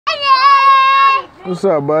What's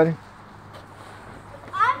up, buddy?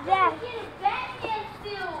 I'm gonna get a Batman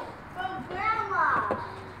suit from Grandma.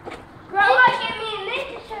 Grandma gave me a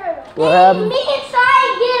Ninja Turtle. What happened? Me and Sai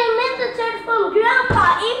get a Ninja Turtle from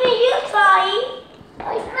Grandpa. Even you, Sai.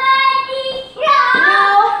 I'm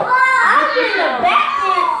getting a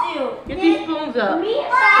Batman suit. Get these spoons up. Me and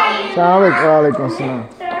Sai. Sound like all they concern.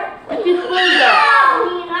 Get these spoons up.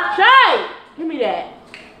 Shay! Give me that.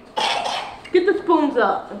 Get the spoons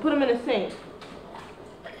up and put them in the sink.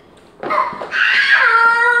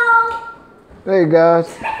 Hey, guys.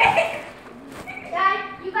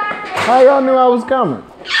 You guys How y'all knew I was coming?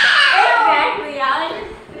 exactly,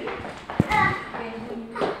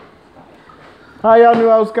 How y'all knew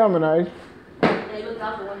I was coming, Ice? They looked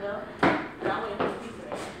out the window. And I'm waiting for the pizza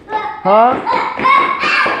man. Huh? And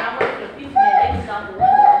I'm waiting for the pizza man. They looked out the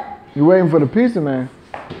window. You waiting for the pizza man?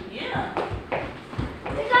 Yeah.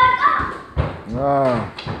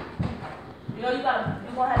 Oh. You know, you gonna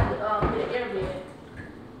have to put an air bed.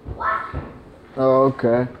 Oh,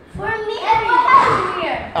 okay. For me,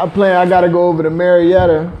 here. I gotta go over to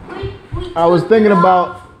Marietta. I was thinking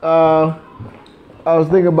about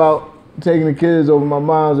taking the kids over my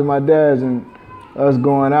mom's and my dad's and us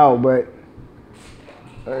going out, but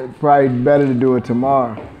it's probably better to do it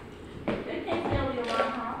tomorrow. They can't stay over your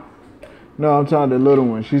mom's house. No, I'm talking the little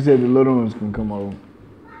ones. She said the little ones can come over.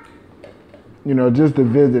 You know, just to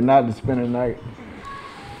visit, not to spend the night.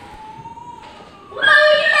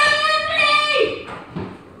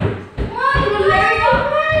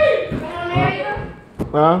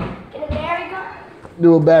 Huh?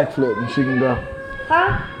 Do a backflip and she can go.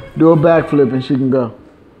 Huh? Do a backflip and she can go.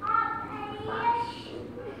 I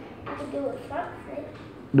can do a front flip.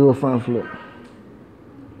 Do a front flip.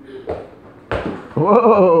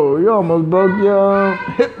 Whoa, you almost broke your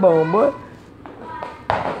hip bone, boy.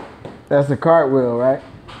 That's a cartwheel, right?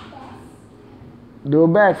 Do a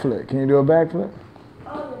backflip. Can you do a backflip?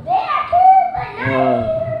 Oh, there I can, but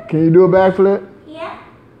no. Can you do a backflip? Yeah.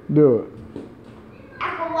 Do it.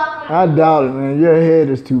 I can walk on I doubt it, man. Your head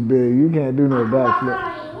is too big. You can't do no backflip. my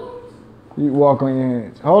hands. You walk on your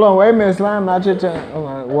hands. Hold on, wait a minute, Slime. Not your turn. Hold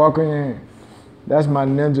on, walk on your hands. That's my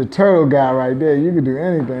Ninja Turtle guy right there. You can do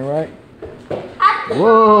anything, right?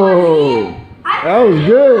 Whoa. That was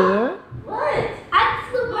good, man. What? I can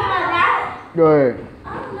flip on my mouth. Go ahead. I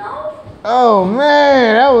don't know. Oh,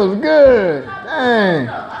 man. That was good. Dang.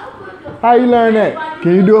 How you learn that?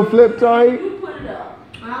 Can you do a flip, Tahi? You put it up.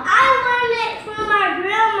 I learned it from my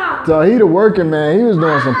grandma. Tahi the working man. He was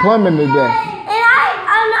doing some plumbing today. And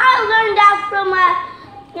I learned that from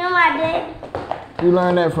my dad. You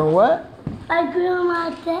learned that from what? My grandma,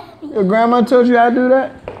 daddy. Your grandma taught you how to do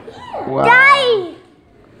that? Wow. Daddy.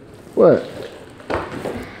 What?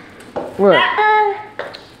 What?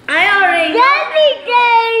 I already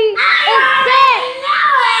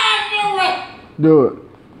Do it.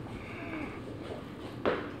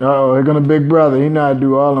 Uh-oh, here gonna Big Brother. He know how to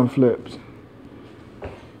do all them flips.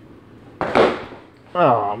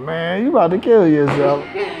 Oh, man, you about to kill yourself.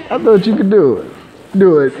 I thought you could do it.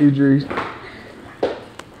 Do it, Idris.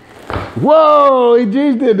 Whoa,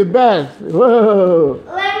 Idris did the best. Whoa.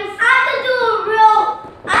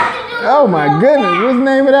 Oh, my goodness. What's the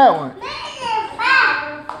name of that one?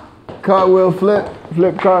 Cartwheel flip.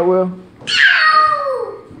 Flip cartwheel.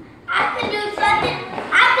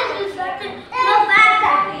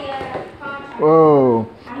 Whoa.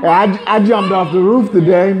 I jumped off the roof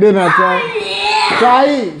today, didn't I,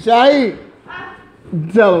 Shahid?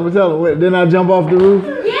 Tell him. Didn't I jump off the roof?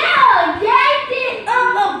 Yeah, Dad did a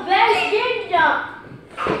best jump.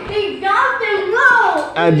 He jumped and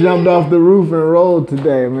rolled. I jumped off the roof and rolled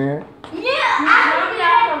today, man. Yeah, I jumped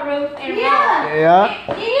off the roof and rolled. Yeah.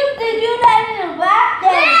 You used to do that in the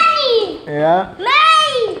bathroom. Yeah.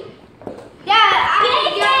 Dad,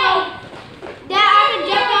 I can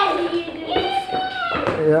jump off you.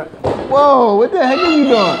 Yeah. Whoa, what the heck are you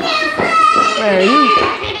doing? Man,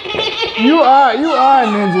 you are a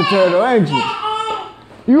Ninja Turtle, ain't you?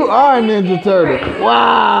 You are a Ninja Turtle.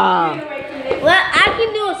 Wow. Well, I can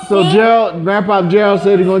do a So Grandpa Gerald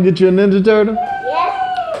said he's gonna get you a Ninja Turtle? Yes.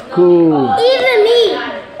 Cool. Even me.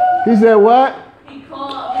 He said what? He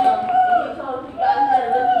called, he told you guys to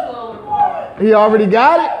listen to him. He already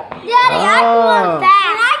got it? Daddy, I can run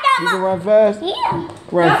fast. You can run fast? Yeah.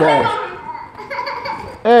 Run fast.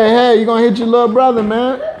 Hey, you gonna hit your little brother,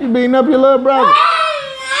 man. You beating up your little brother.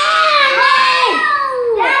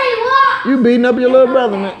 Daddy, walk. You beating up your little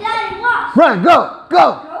brother, man. Daddy, walk. Run, go.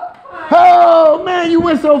 Oh, man, you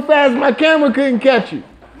went so fast my camera couldn't catch you.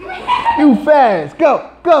 You fast.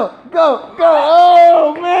 Go.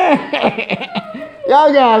 Oh, man.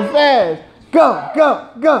 Y'all got fast. Go.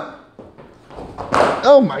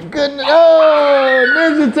 Oh my goodness. Oh,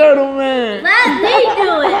 Ninja Turtle Man. Let me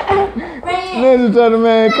do it. Ninja Turtle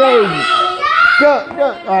Man, crazy. Go, go.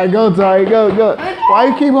 All right, go, Tari. Go, go. Why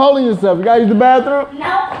you keep holding yourself? You gotta use the bathroom?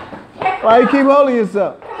 No. Why you keep holding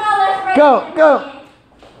yourself? Come on, let's race. Go, go.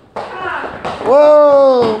 Come on.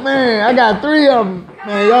 Whoa, man, I got 3 of them.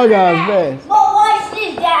 Man, y'all guys fast. But watch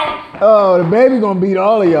this, Daddy. Oh, the baby gonna beat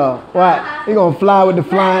all of y'all. What? He gonna fly with the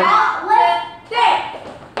flying.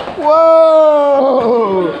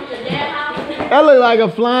 Whoa! That look like a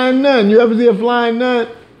flying nun. You ever see a flying nun?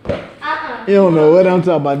 You don't know what I'm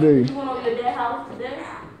talking about, do you? You went over your dad's house today?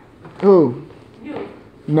 Who? You.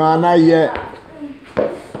 Nah, not yet.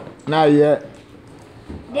 Not yet.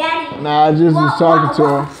 Daddy. Nah, I just was talking to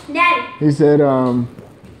him. Daddy. He said,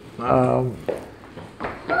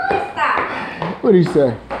 what'd he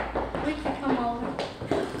say? We can come over.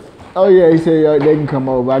 Oh yeah, he said they can come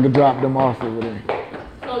over. I could drop them off over there.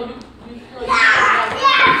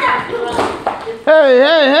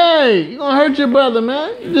 Hey, you gonna hurt your brother,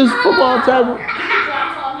 man. You just football tackle.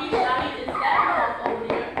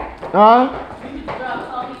 Huh?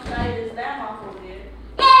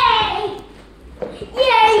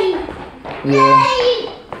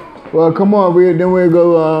 Yeah. Well, come on. Then we'll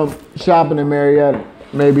go shopping in Marietta.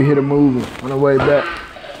 Maybe hit a movie on the way back.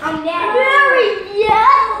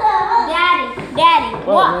 Daddy.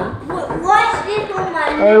 What, Watch this on my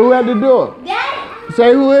Hey, who at the door? Daddy.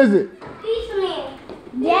 Say, who is it? Pizza man.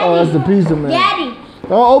 Daddy. Oh, that's the pizza man. Daddy.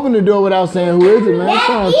 Don't open the door without saying who is it, man. What's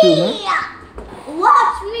wrong with you, man?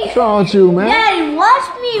 Watch me. What's wrong with you, man? Daddy, watch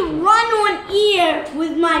me run on air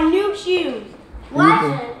with my new shoes. Watch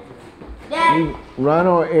it. Daddy. You run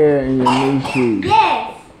on air in your new shoes.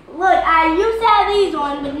 Yes. Look, I used to have these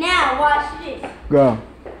on, but now watch this. Go.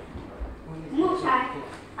 Move side.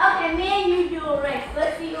 Okay, me and you do a race.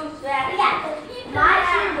 Let's see who's fast. My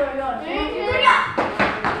shoes are yours.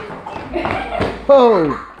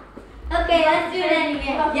 Oh. Okay, let's do that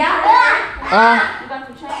again. Yeah? You got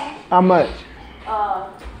some change? How much?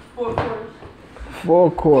 4 quarters.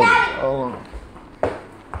 4 quarters. Hold on.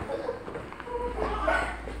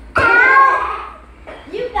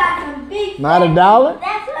 You got some big Not $1?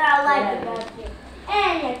 That's what I like about you.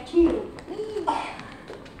 And you're cute.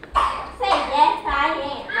 Say yes, I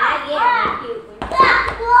am. I am cute.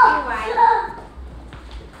 You're right.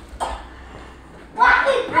 Why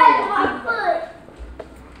keep breaking my foot?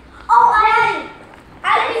 Oh, I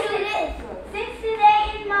can do this.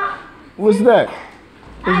 68 is my... What's that?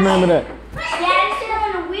 What's the name of that? Daddy said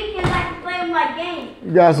on the weekends I can play with my game.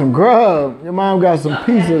 You got some grub. Your mom got some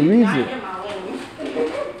pizza, Lisa.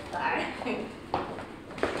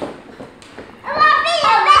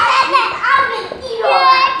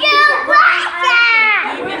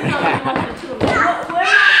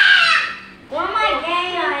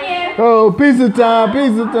 Oh, pizza time,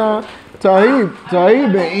 pizza time.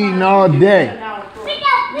 Tahib been eating all day.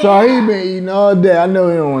 Tahib been eating all day. I know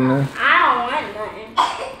he don't want none. I don't want nothing.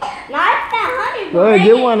 Not that honey bun. Go ahead,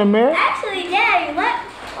 get one, Amir. Actually, Daddy, what?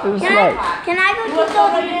 It's Can like, I go get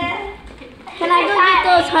those? Can I go get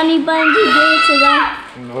those honey buns you gave to them?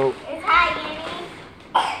 nope. It's hot, Annie.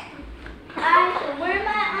 Where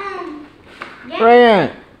my Rayan,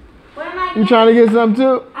 Where my you trying to get something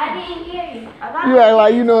too? I didn't hear you. You act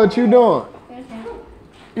like you know what you doing.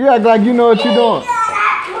 You act like you know what you doing.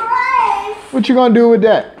 What you gonna do with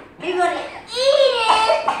that? You're gonna eat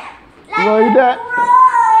it. You gonna eat that?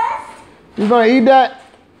 You gonna eat that?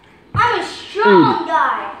 I'm a strong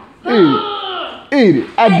guy. Eat it. Eat it.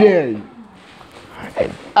 I dare you.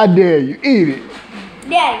 I dare you. Eat it.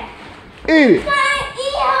 Daddy. Eat it. I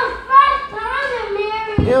eat her first time,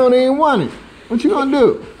 Mary. You don't even want it. What you gonna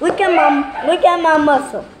do? Look at my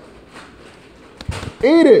muscle.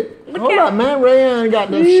 Eat it. Hold up, man. Rayan got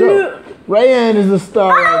that show. Rayan is a star.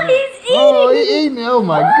 right now. He's eating. Oh, he eating it. Oh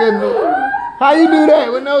my goodness. How you do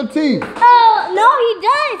that with no teeth? Oh, no, he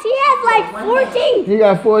does. He has like 4 teeth. He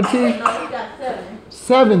got 4 teeth? No, he got 7.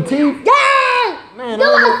 7 teeth? Dang! Man, You I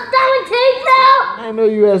have 7 teeth now? didn't know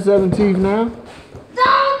you had 7 teeth now.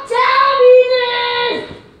 Don't tell me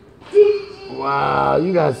this! Wow,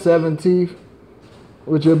 you got 7 teeth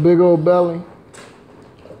with your big old belly.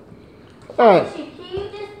 Hey, Can you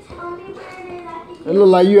just tell me where it is? I it look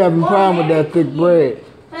like you having a problem with that thick bread.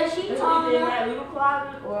 But she Is told it me. in that little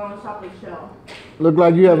closet or on the chocolate shelf? Look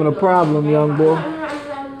like you having a problem, young boy.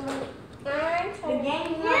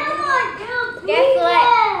 Guess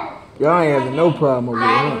what? Y'all ain't having no problem over there,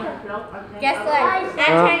 huh? Guess what?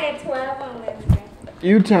 I'm turning 12 on Wednesday.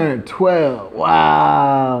 You turned 12.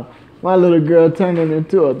 Wow. My little girl turning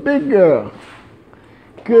into a big girl.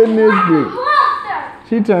 Goodness gracious.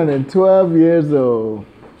 She turning 12 years old.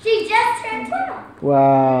 She just turned 12.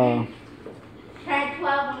 Wow. Turned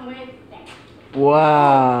 12 on Wednesday.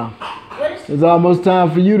 Wow. What is It's almost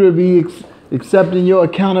time for you to be accepting your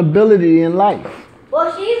accountability in life.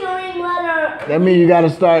 Well, she's a ring letter. That means you got to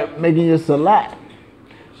start making your salat.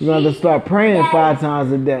 You're going to start praying 5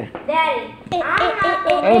 times a day. Daddy.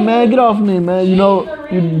 Hey, man, get off me, man. You know,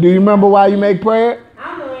 do you remember why you make prayer?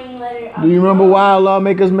 I'm a ring letter. Do you remember why Allah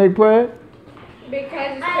make us make prayer?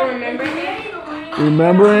 Because it's to remember him.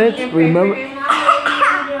 Remembrance. Remember.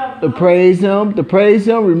 To praise him. To praise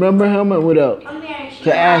him. Remember him. And what else?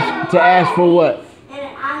 To ask for what?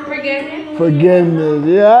 Forgiveness. Forgiveness.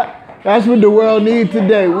 Yeah. That's what the world needs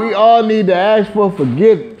today. We all need to ask for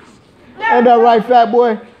forgiveness. Ain't that right, fat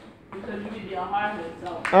boy? Because you need your heart and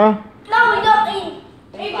soul. Huh? No, we don't eat.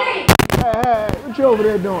 Hey, Hey, what you over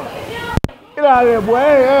there doing? Get out of there, boy.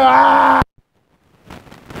 Hey, hey, ah.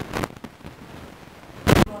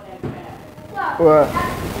 What?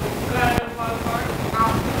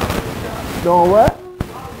 Doing what?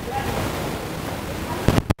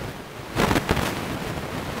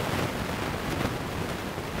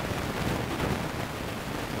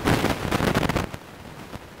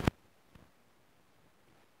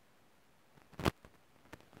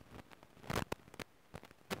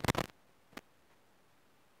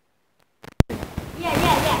 Yeah.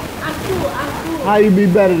 I'm cool. How you be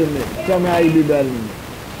better than me? Tell me how you be better than me.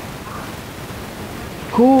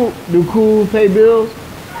 Cool? Do cool pay bills?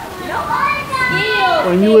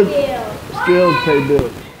 When you was skills pay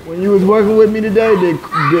bills. When you was working with me today, did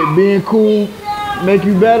being cool make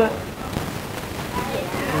you better?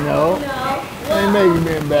 No. It ain't make you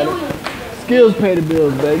being better. Skills pay the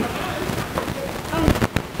bills, baby.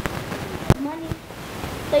 Money.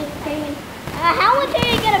 Payment. How much are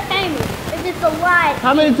you gonna pay me if it's a lot?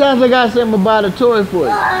 How many times I gotta say I'm gonna buy the toy for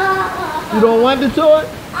you? You don't want the toy?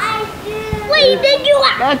 I do. Wait, did you?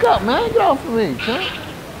 Back up, man. Get off of me, chump.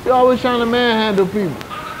 You always trying to manhandle people.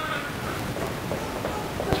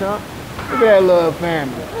 Chump. Look at that little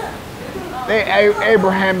family. They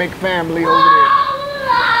Abrahamic family over there.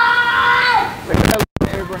 Look at that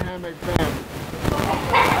little Abrahamic family.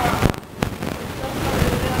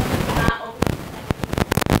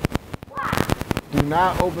 Do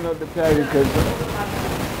not open up the package because...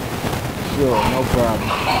 Sure, no problem.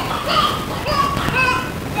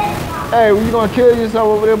 Hey, you gonna kill yourself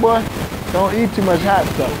over there, boy? Don't eat too much hot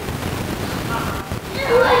stuff.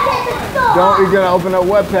 Don't, you gonna open up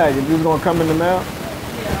what package? It's gonna come in the mail?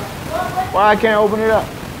 Why I can't open it up?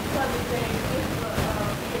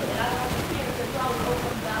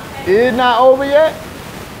 It's not over yet?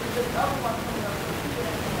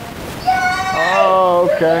 Oh,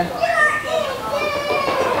 okay.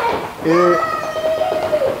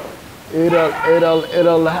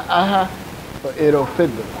 It'll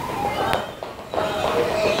figure.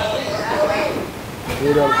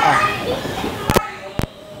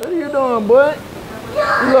 What are you doing, boy?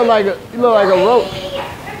 You look like a roach.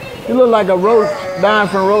 You look like a roach dying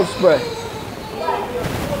from roach spray.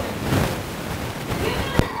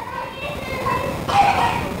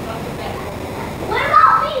 What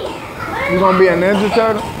about me? You gonna be a Ninja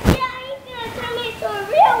Turtle? Yeah, he's gonna turn me into a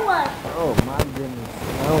real one. Oh my goodness.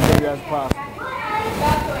 I don't think that's possible.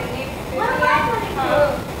 What am I gonna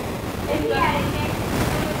do? If he had a name,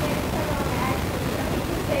 I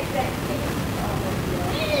wanna say that.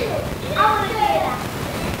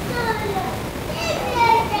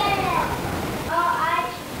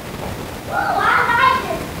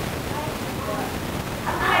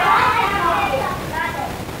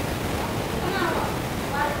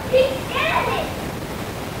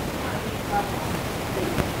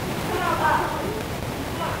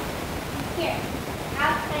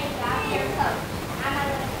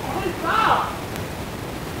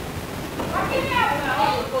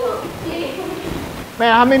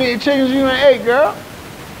 Man, how many chickens you done ate, girl?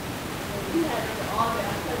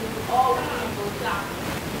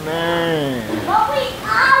 Man. But we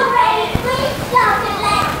already cleaned something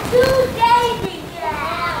like 2 days ago.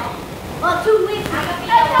 Or 2 weeks ago.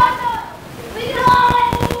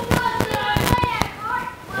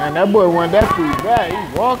 Man, that boy want that food back.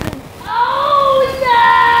 He's walking. Oh, no!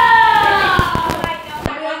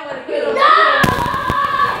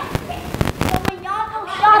 So when y'all go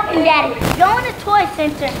shopping, Daddy, go in the toy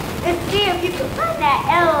center and see if you can find that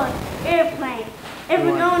airplane. If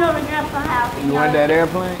we're going over to Grandpa's house. You want that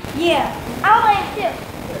airplane? Yeah, I want it too.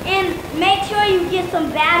 And make sure you get some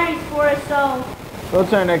batteries for it so... Go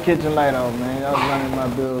turn that kitchen light on, man. I was running my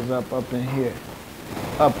bills up in here.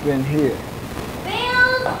 Up in here.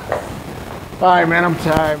 Bills? All right, man. I'm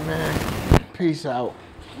tired, man. Peace out.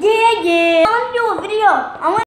 Yeah. I want to do a video.